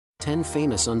10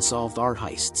 Famous Unsolved Art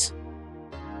Heists.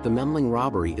 The Memling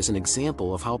robbery is an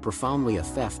example of how profoundly a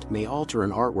theft may alter an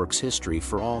artwork's history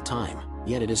for all time,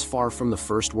 yet it is far from the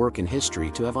first work in history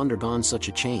to have undergone such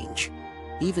a change.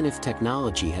 Even if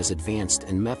technology has advanced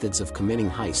and methods of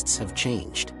committing heists have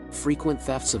changed, frequent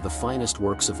thefts of the finest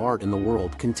works of art in the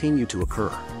world continue to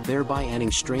occur, thereby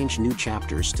adding strange new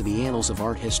chapters to the annals of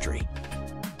art history.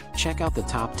 Check out the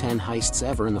top 10 heists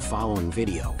ever in the following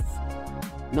video.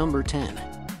 Number 10.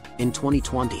 In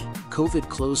 2020, COVID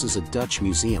closes a Dutch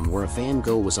museum where a Van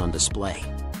Gogh was on display.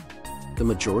 The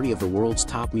majority of the world's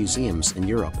top museums in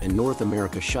Europe and North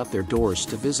America shut their doors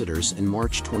to visitors in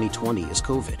March 2020 as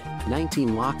COVID-19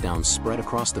 lockdowns spread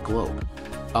across the globe.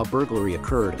 A burglary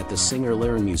occurred at the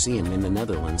Singer-Laren Museum in the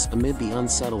Netherlands amid the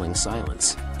unsettling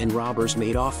silence, and robbers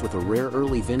made off with a rare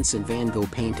early Vincent van Gogh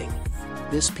painting.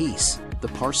 This piece, The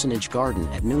Parsonage Garden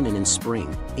at Nuenen in spring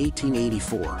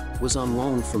 1884, was on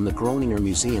loan from the Groninger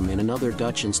Museum in another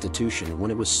Dutch institution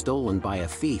when it was stolen by a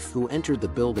thief who entered the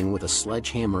building with a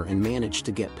sledgehammer and managed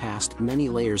to get past many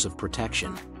layers of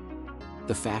protection.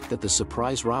 The fact that the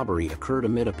surprise robbery occurred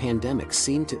amid a pandemic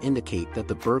seemed to indicate that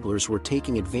the burglars were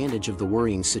taking advantage of the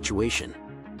worrying situation.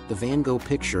 The Van Gogh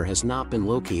picture has not been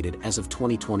located as of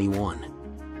 2021.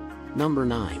 Number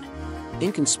 9.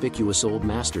 Inconspicuous old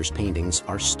masters paintings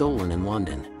are stolen in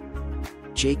London.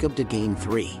 Jacob de Gane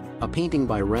III, a painting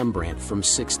by Rembrandt from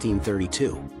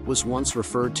 1632, was once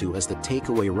referred to as the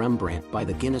takeaway Rembrandt by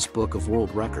the Guinness Book of World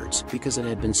Records because it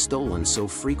had been stolen so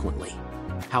frequently.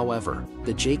 However,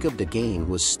 the Jacob de Gane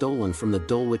was stolen from the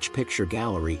Dulwich Picture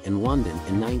Gallery in London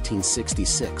in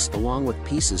 1966 along with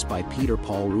pieces by Peter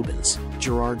Paul Rubens,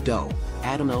 Gerard Dow,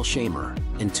 Adam Elshamer,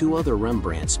 and 2 other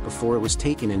Rembrandts before it was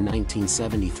taken in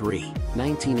 1973,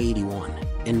 1981,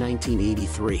 and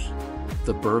 1983.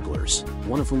 The burglars,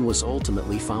 one of whom was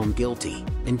ultimately found guilty,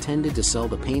 intended to sell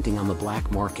the painting on the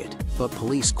black market, but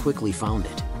police quickly found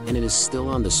it, and it is still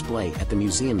on display at the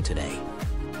museum today.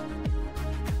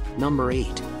 Number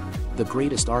 8. The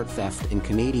greatest art theft in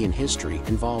Canadian history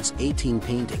involves 18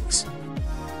 paintings.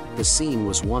 The scene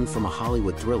was one from a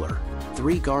Hollywood thriller.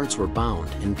 3 guards were bound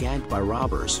and gagged by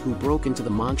robbers who broke into the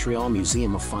Montreal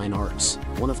Museum of Fine Arts,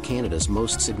 one of Canada's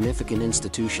most significant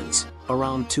institutions,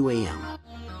 around 2 a.m.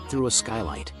 through a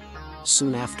skylight.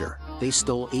 Soon after, they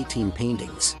stole 18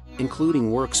 paintings, including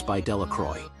works by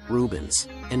Delacroix, Rubens,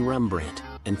 and Rembrandt,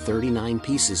 and 39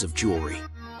 pieces of jewelry.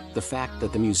 The fact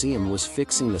that the museum was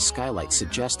fixing the skylight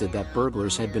suggested that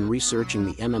burglars had been researching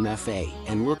the MMFA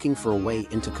and looking for a way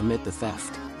in to commit the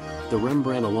theft. The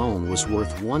Rembrandt alone was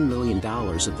worth $1 million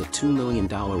of the $2 million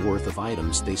worth of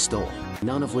items they stole,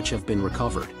 none of which have been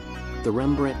recovered. The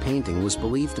Rembrandt painting was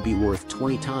believed to be worth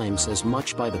 20 times as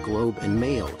much by the Globe and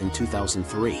Mail in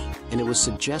 2003, and it was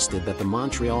suggested that the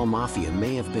Montreal Mafia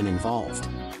may have been involved.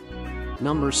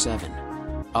 Number 7.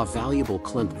 A valuable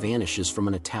Klimt vanishes from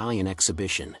an Italian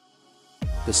exhibition.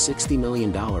 The $60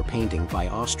 million painting by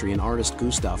Austrian artist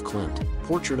Gustav Klimt,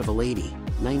 Portrait of a Lady,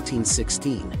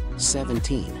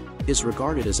 1916-17, is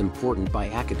regarded as important by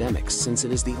academics since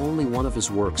it is the only one of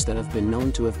his works that have been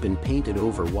known to have been painted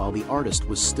over while the artist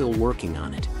was still working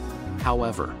on it.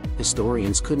 However,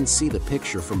 historians couldn't see the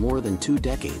picture for more than 2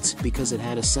 decades because it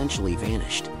had essentially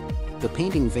vanished. The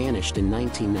painting vanished in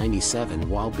 1997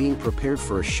 while being prepared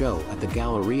for a show at the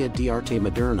Galleria d'Arte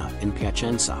Moderna in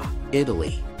Piacenza,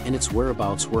 Italy, and its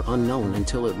whereabouts were unknown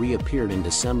until it reappeared in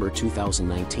December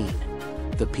 2019.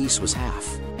 The piece was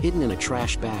half hidden in a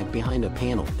trash bag behind a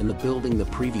panel in the building the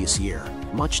previous year,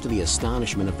 much to the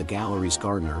astonishment of the gallery's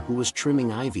gardener who was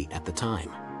trimming ivy at the time.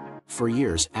 For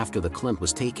years after the Klimt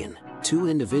was taken, 2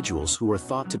 individuals who were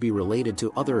thought to be related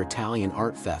to other Italian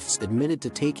art thefts admitted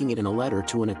to taking it in a letter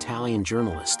to an Italian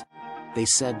journalist. They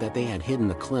said that they had hidden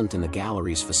the Klimt in the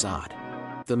gallery's facade.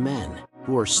 The men,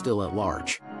 who are still at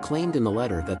large, claimed in the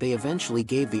letter that they eventually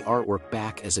gave the artwork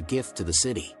back as a gift to the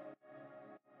city.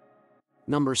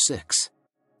 Number 6.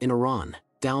 In Iran,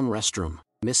 down restroom,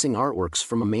 missing artworks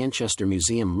from a Manchester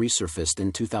museum resurfaced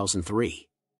in 2003.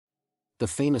 The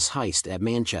famous heist at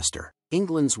Manchester,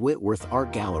 England's Whitworth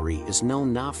Art Gallery is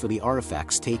known not for the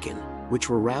artifacts taken, which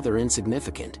were rather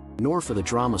insignificant, nor for the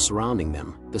drama surrounding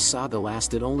them. The saga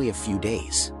lasted only a few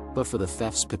days, but for the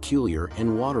theft's peculiar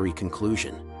and watery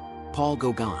conclusion. Paul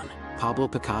Gauguin, Pablo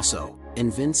Picasso,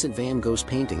 and Vincent van Gogh's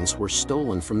paintings were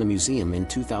stolen from the museum in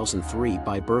 2003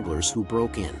 by burglars who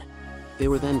broke in. They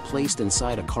were then placed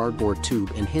inside a cardboard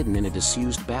tube and hidden in a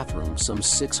disused bathroom some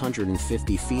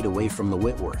 650 feet away from the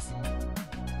Whitworth.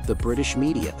 The British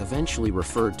media eventually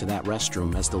referred to that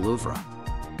restroom as the Louvre.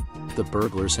 The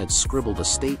burglars had scribbled a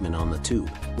statement on the tube,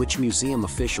 which museum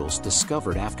officials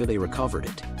discovered after they recovered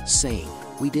it, saying,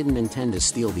 "We didn't intend to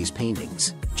steal these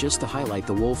paintings, just to highlight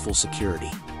the woeful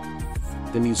security."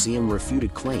 The museum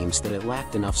refuted claims that it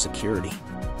lacked enough security.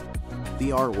 The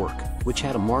artwork, which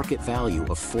had a market value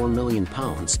of £4 million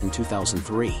in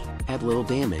 2003, had little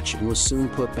damage and was soon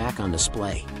put back on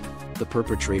display. The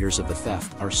perpetrators of the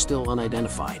theft are still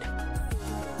unidentified.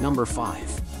 Number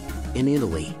 5. In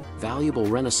Italy, valuable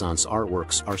Renaissance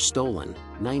artworks are stolen,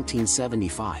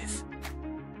 1975.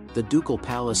 The Ducal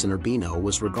Palace in Urbino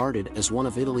was regarded as one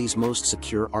of Italy's most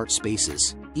secure art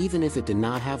spaces, even if it did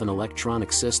not have an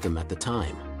electronic system at the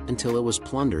time, until it was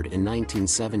plundered in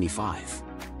 1975.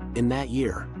 In that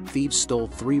year, thieves stole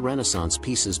 3 Renaissance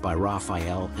pieces by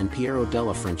Raphael and Piero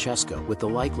della Francesca with the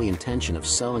likely intention of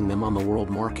selling them on the world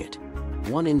market.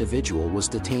 One individual was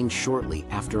detained shortly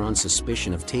after on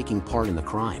suspicion of taking part in the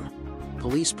crime.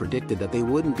 Police predicted that they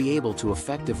wouldn't be able to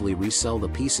effectively resell the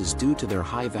pieces due to their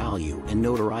high value and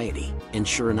notoriety, and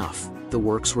sure enough, the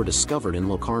works were discovered in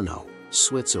Locarno,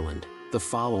 Switzerland, the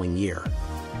following year.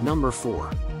 Number 4.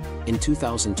 In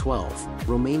 2012,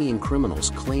 Romanian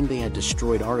criminals claimed they had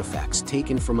destroyed artifacts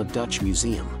taken from a Dutch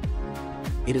museum.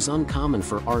 It is uncommon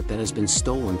for art that has been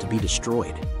stolen to be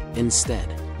destroyed. Instead,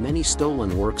 many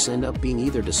stolen works end up being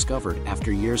either discovered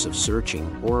after years of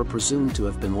searching or are presumed to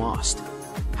have been lost.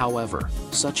 However,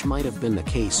 such might have been the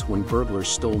case when burglars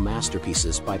stole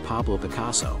masterpieces by Pablo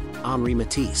Picasso, Henri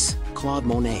Matisse, Claude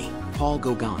Monet, Paul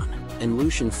Gauguin, and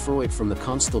Lucian Freud from the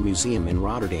Kunsthal Museum in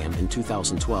Rotterdam in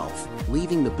 2012,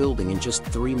 leaving the building in just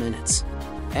 3 minutes.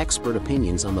 Expert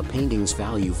opinions on the painting's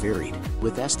value varied,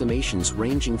 with estimations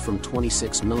ranging from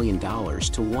 $26 million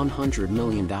to $100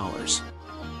 million.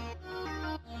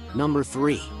 Number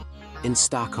 3. In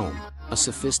Stockholm, a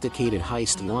sophisticated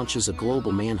heist launches a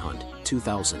global manhunt,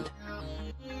 2000.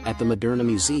 At the Moderna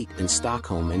Museet in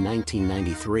Stockholm in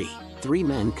 1993, 3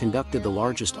 men conducted the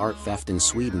largest art theft in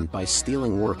Sweden by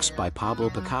stealing works by Pablo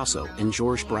Picasso and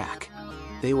Georges Braque.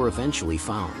 They were eventually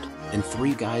found, and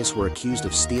 3 guys were accused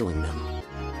of stealing them.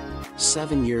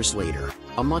 7 years later,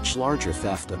 a much larger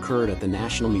theft occurred at the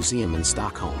National Museum in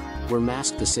Stockholm, where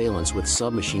masked assailants with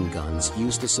submachine guns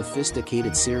used a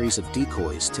sophisticated series of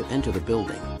decoys to enter the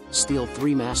building, steal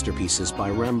 3 masterpieces by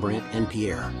Rembrandt and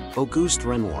Pierre Auguste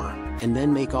Renoir, and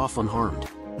then make off unharmed.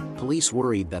 Police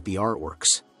worried that the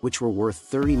artworks, which were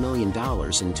worth $30 million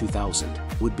in 2000,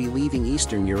 would be leaving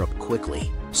Eastern Europe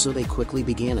quickly, so they quickly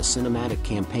began a cinematic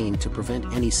campaign to prevent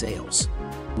any sales.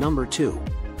 Number 2.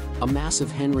 A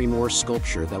massive Henry Moore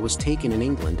sculpture that was taken in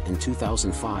England in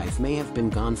 2005 may have been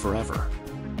gone forever.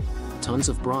 Tons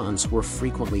of bronze were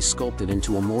frequently sculpted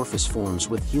into amorphous forms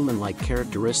with human-like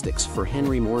characteristics for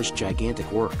Henry Moore's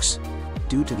gigantic works.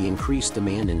 Due to the increased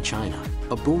demand in China,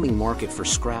 a booming market for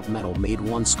scrap metal made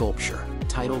one sculpture,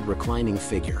 titled Reclining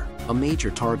Figure, a major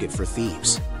target for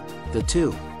thieves. The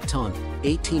 2-ton,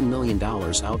 $18 million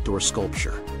outdoor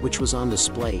sculpture, which was on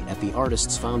display at the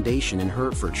Artists' Foundation in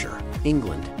Hertfordshire,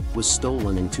 England, was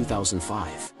stolen in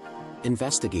 2005.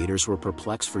 Investigators were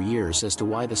perplexed for years as to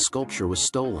why the sculpture was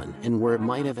stolen and where it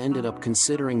might have ended up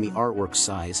considering the artwork's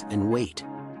size and weight.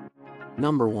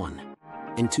 Number 1.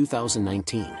 In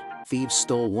 2019, thieves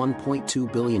stole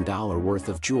 $1.2 billion worth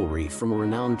of jewelry from a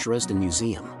renowned Dresden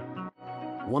museum.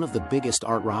 One of the biggest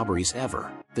art robberies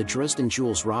ever, the Dresden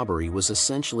Jewels robbery was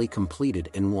essentially completed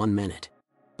in 1 minute.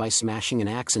 By smashing an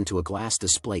axe into a glass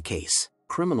display case,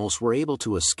 criminals were able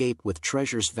to escape with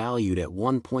treasures valued at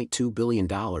 $1.2 billion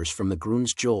from the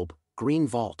Grünsjolb, Green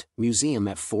Vault, Museum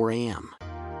at 4 a.m.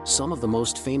 Some of the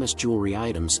most famous jewelry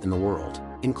items in the world,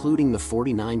 including the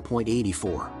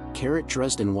 49.84-carat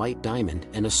Dresden white diamond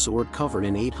and a sword covered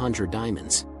in 800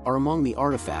 diamonds, are among the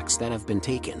artifacts that have been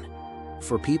taken.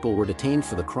 4 people were detained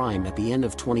for the crime at the end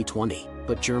of 2020,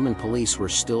 but German police were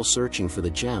still searching for the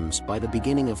gems by the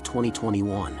beginning of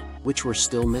 2021, which were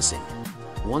still missing.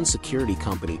 One security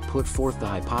company put forth the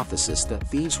hypothesis that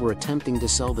thieves were attempting to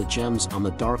sell the gems on the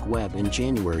dark web in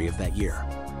January of that year.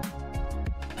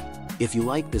 If you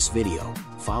like this video,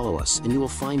 follow us and you will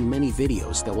find many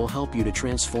videos that will help you to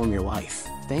transform your life.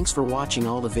 Thanks for watching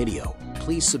all the video.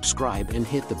 Please subscribe and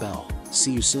hit the bell.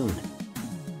 See you soon.